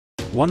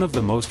One of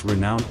the most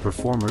renowned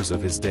performers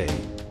of his day,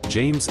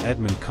 James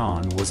Edmund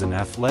Caan was an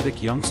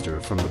athletic youngster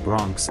from the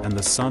Bronx and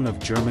the son of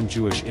German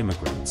Jewish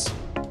immigrants.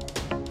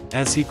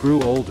 As he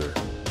grew older,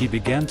 he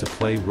began to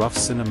play rough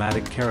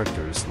cinematic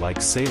characters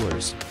like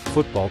sailors,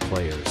 football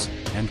players,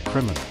 and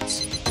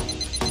criminals.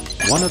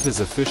 One of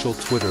his official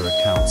Twitter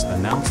accounts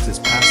announced his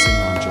passing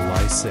on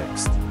July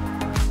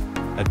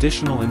 6th.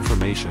 Additional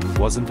information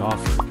wasn't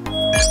offered.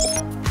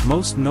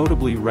 Most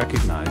notably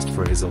recognized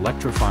for his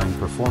electrifying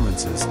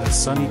performances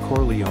as Sonny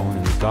Corleone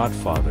in The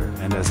Godfather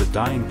and as a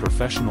dying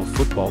professional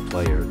football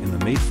player in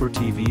the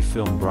made-for-TV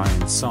film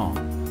Brian's Song,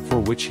 for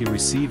which he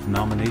received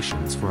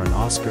nominations for an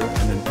Oscar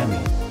and an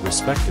Emmy,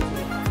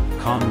 respectively,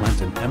 Caan lent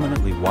an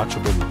eminently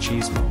watchable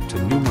machismo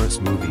to numerous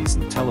movies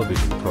and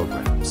television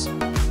programs.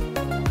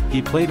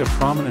 He played a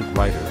prominent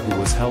writer who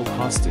was held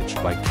hostage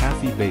by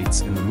Kathy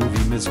Bates in the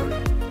movie Misery.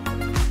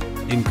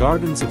 In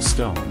Gardens of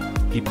Stone,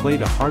 he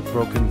played a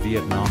heartbroken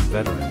Vietnam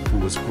veteran who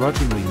was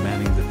grudgingly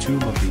manning the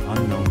tomb of the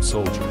unknown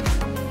soldier.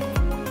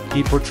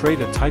 He portrayed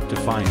a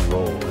type-defying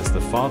role as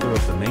the father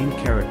of the main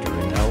character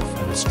in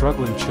Elf and a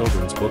struggling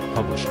children's book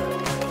publisher.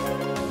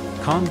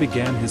 Caan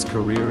began his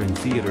career in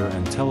theater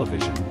and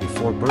television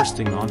before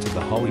bursting onto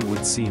the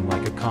Hollywood scene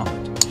like a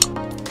comet.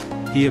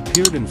 He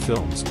appeared in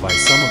films by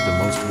some of the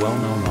most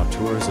well-known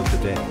auteurs of the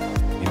day,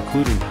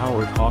 including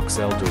Howard Hawks'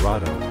 El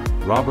Dorado,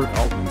 Robert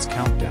Altman's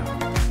Countdown,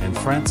 and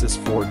Francis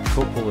Ford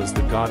Coppola's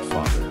The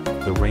Godfather,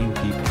 The Rain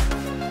People.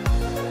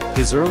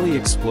 His early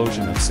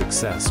explosion of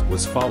success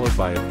was followed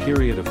by a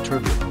period of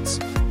turbulence,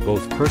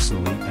 both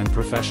personally and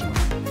professionally.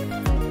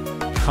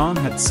 Caan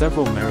had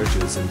several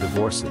marriages and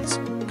divorces,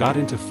 got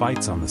into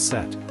fights on the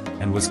set,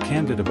 and was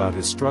candid about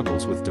his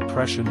struggles with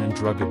depression and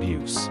drug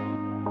abuse.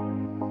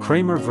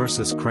 Kramer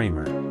vs.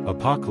 Kramer,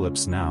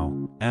 Apocalypse Now,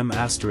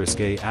 M*A*S*S*H,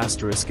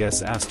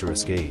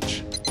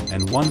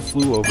 and One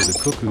Flew Over the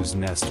Cuckoo's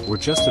Nest were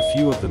just a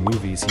few of the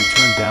movies he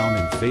turned down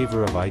in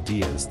favor of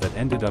ideas that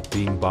ended up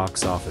being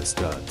box office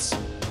duds.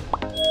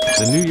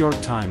 The New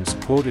York Times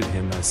quoted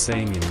him as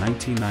saying in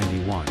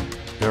 1991,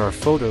 "There are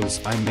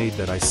photos I made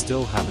that I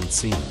still haven't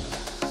seen."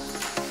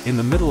 In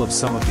the middle of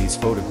some of these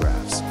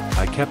photographs,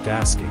 I kept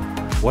asking,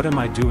 "What am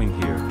I doing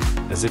here?"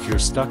 as if you're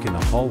stuck in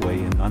a hallway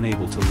and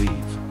unable to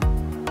leave.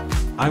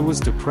 I was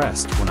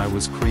depressed when I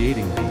was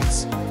creating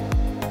these.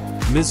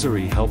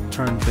 Misery helped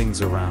turn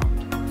things around.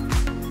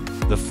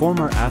 The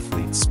former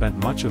athlete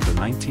spent much of the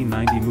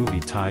 1990 movie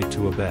tied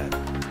to a bed.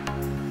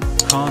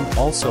 Caan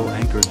also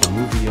anchored the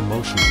movie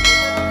emotionally.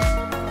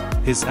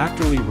 His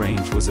actorly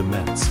range was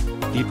immense.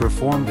 He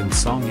performed in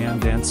song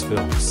and dance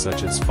films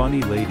such as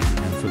Funny Lady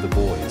and For the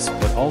Boys,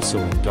 but also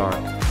in dark,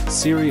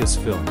 serious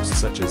films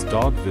such as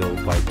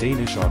Dogville by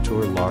Danish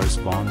auteur Lars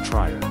von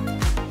Trier.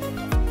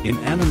 In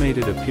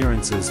animated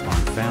appearances on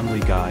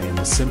Family Guy and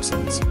The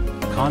Simpsons,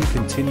 Caan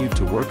continued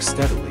to work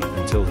steadily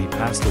until he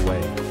passed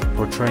away,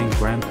 portraying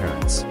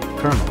grandparents,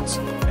 colonels,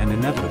 and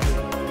inevitably,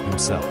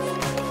 himself.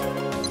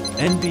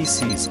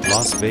 NBC's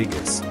Las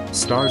Vegas,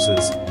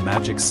 Starz'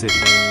 Magic City,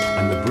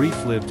 and the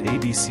brief-lived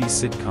ABC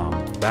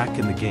sitcom Back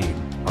in the Game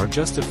are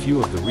just a few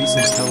of the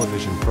recent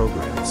television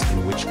programs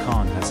in which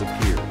Caan has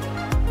appeared.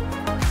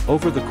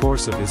 Over the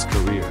course of his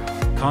career,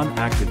 Caan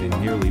acted in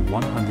nearly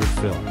 100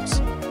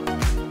 films.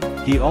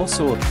 He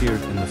also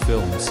appeared in the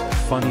films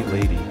Funny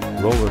Lady,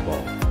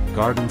 Rollerball,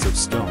 Gardens of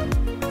Stone,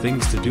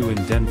 Things to Do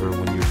in Denver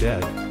When You're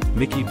Dead,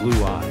 Mickey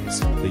Blue Eyes,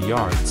 The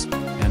Yards,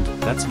 and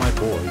That's My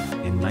Boy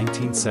in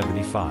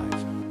 1975.